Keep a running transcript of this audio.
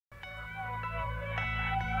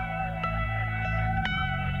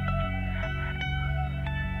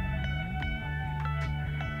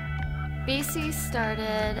BC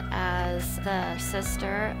started as the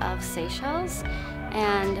sister of Seychelles,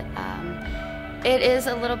 and it is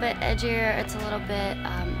a little bit edgier, it's a little bit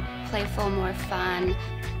playful, more fun.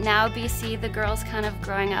 Now BC, the girl's kind of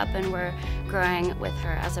growing up and we're growing with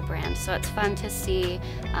her as a brand, so it's fun to see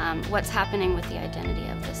what's happening with the identity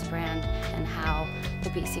of this brand and how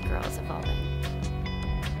the BC girl is evolving.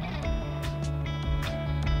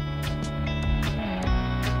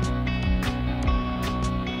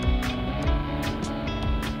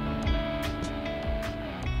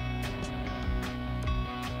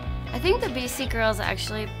 I think the BC girl is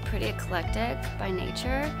actually pretty eclectic by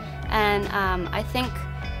nature, and I think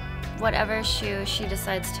whatever shoe she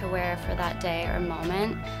decides to wear for that day or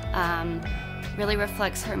moment really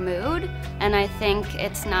reflects her mood. And I think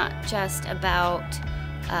it's not just about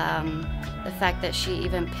the fact that she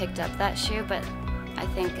even picked up that shoe, but I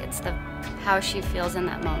think it's how she feels in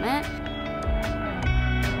that moment.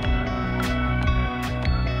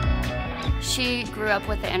 She grew up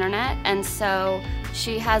with the internet, and so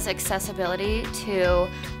she has accessibility to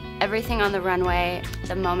everything on the runway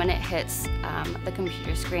the moment it hits the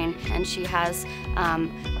computer screen, and she has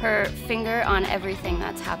her finger on everything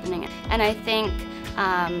that's happening. And I think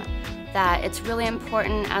that it's really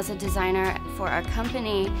important as a designer for our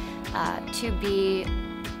company to be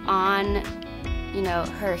on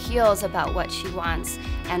her heels about what she wants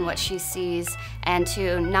and what she sees, and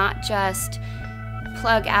to not just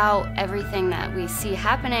plug out everything that we see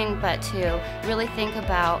happening, but to really think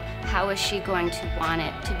about how is she going to want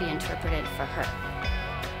it to be interpreted for her.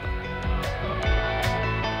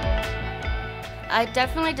 I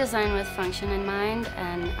definitely design with function in mind,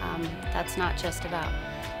 and that's not just about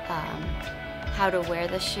how to wear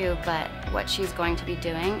the shoe, but what she's going to be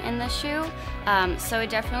doing in the shoe. So I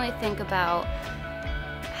definitely think about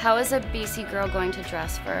how is a BC girl going to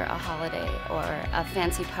dress for a holiday or a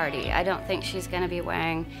fancy party? I don't think she's going to be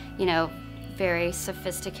wearing, very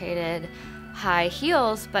sophisticated high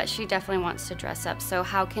heels, but she definitely wants to dress up. So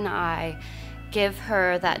how can I give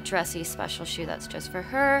her that dressy special shoe that's just for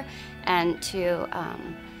her, and to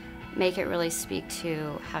make it really speak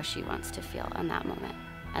to how she wants to feel in that moment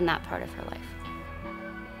and that part of her life?